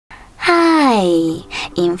Hey,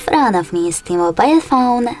 in front of me is T-Mobile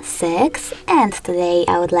phone 6 and today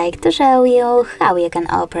I would like to show you how you can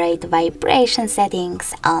operate vibration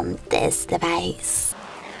settings on this device.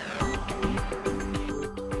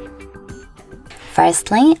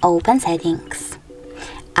 Firstly, open settings.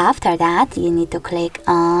 After that, you need to click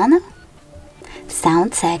on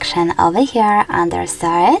sound section over here under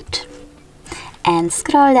storage and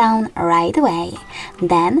scroll down right away.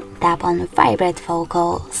 Then tap on vibrate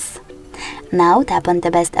vocals. Now tap on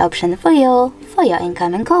the best option for you for your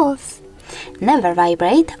incoming calls. Never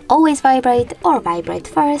vibrate, always vibrate, or vibrate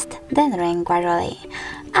first, then ring gradually.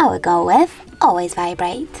 I will go with always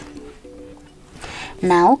vibrate.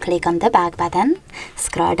 Now click on the back button,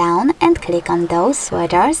 scroll down and click on those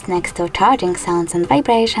switchers next to charging sounds and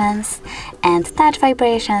vibrations and touch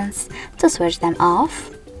vibrations to switch them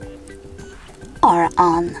off or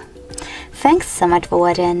on. Thanks so much for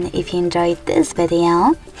watching. If you enjoyed this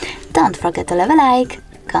video, don't forget to leave a like,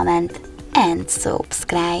 comment and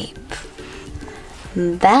subscribe.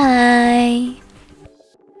 Bye!